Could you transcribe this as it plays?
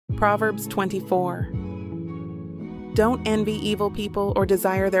Proverbs 24. Don't envy evil people or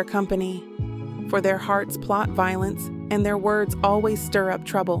desire their company, for their hearts plot violence, and their words always stir up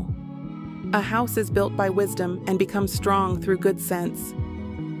trouble. A house is built by wisdom and becomes strong through good sense.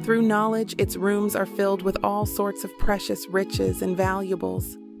 Through knowledge, its rooms are filled with all sorts of precious riches and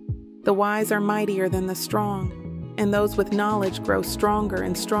valuables. The wise are mightier than the strong, and those with knowledge grow stronger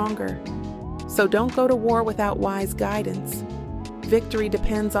and stronger. So don't go to war without wise guidance. Victory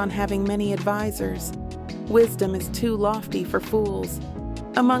depends on having many advisors. Wisdom is too lofty for fools.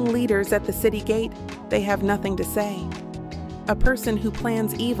 Among leaders at the city gate, they have nothing to say. A person who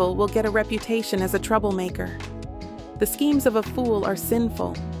plans evil will get a reputation as a troublemaker. The schemes of a fool are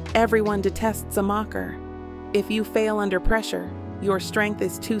sinful. Everyone detests a mocker. If you fail under pressure, your strength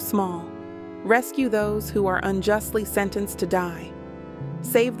is too small. Rescue those who are unjustly sentenced to die.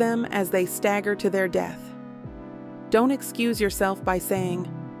 Save them as they stagger to their death. Don't excuse yourself by saying,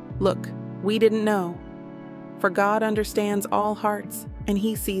 "Look, we didn't know." For God understands all hearts, and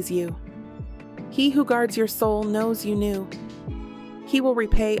He sees you. He who guards your soul knows you knew. He will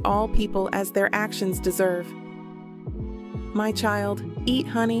repay all people as their actions deserve. My child, eat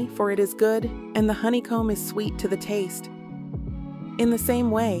honey, for it is good, and the honeycomb is sweet to the taste. In the same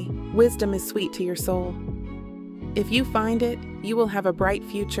way, wisdom is sweet to your soul. If you find it, you will have a bright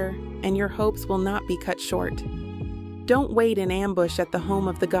future, and your hopes will not be cut short. Don't wait in ambush at the home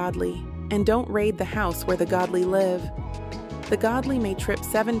of the godly, and don't raid the house where the godly live. The godly may trip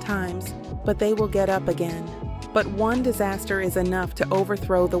 7 times, but they will get up again. But one disaster is enough to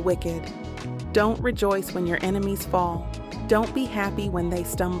overthrow the wicked. Don't rejoice when your enemies fall. Don't be happy when they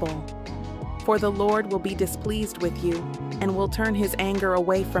stumble. For the Lord will be displeased with you, and will turn His anger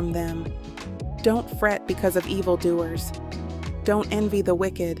away from them. Don't fret because of evildoers. Don't envy the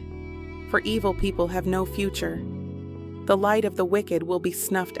wicked, for evil people have no future. The light of the wicked will be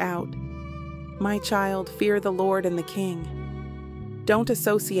snuffed out. My child, fear the Lord and the King. Don't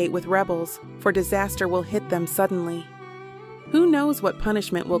associate with rebels, for disaster will hit them suddenly. Who knows what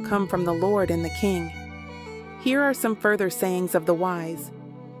punishment will come from the Lord and the King? Here are some further sayings of the wise.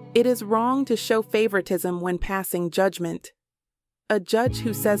 It is wrong to show favoritism when passing judgment. A judge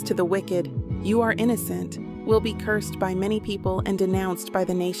who says to the wicked, "You are innocent," will be cursed by many people and denounced by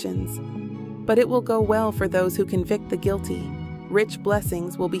the nations. But it will go well for those who convict the guilty. Rich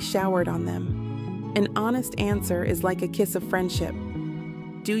blessings will be showered on them. An honest answer is like a kiss of friendship.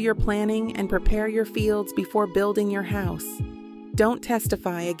 Do your planning and prepare your fields before building your house. Don't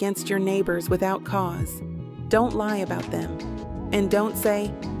testify against your neighbors without cause. Don't lie about them. And don't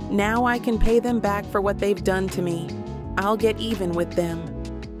say, "Now I can pay them back for what they've done to me. I'll get even with them."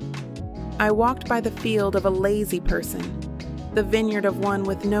 I walked by the field of a lazy person, the vineyard of one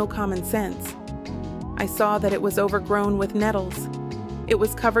with no common sense. I saw that it was overgrown with nettles. It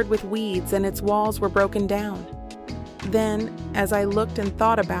was covered with weeds, and its walls were broken down. Then, as I looked and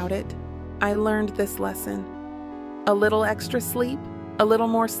thought about it, I learned this lesson. A little extra sleep, a little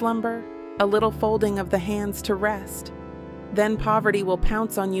more slumber, a little folding of the hands to rest. Then poverty will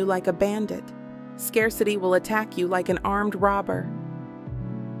pounce on you like a bandit. Scarcity will attack you like an armed robber.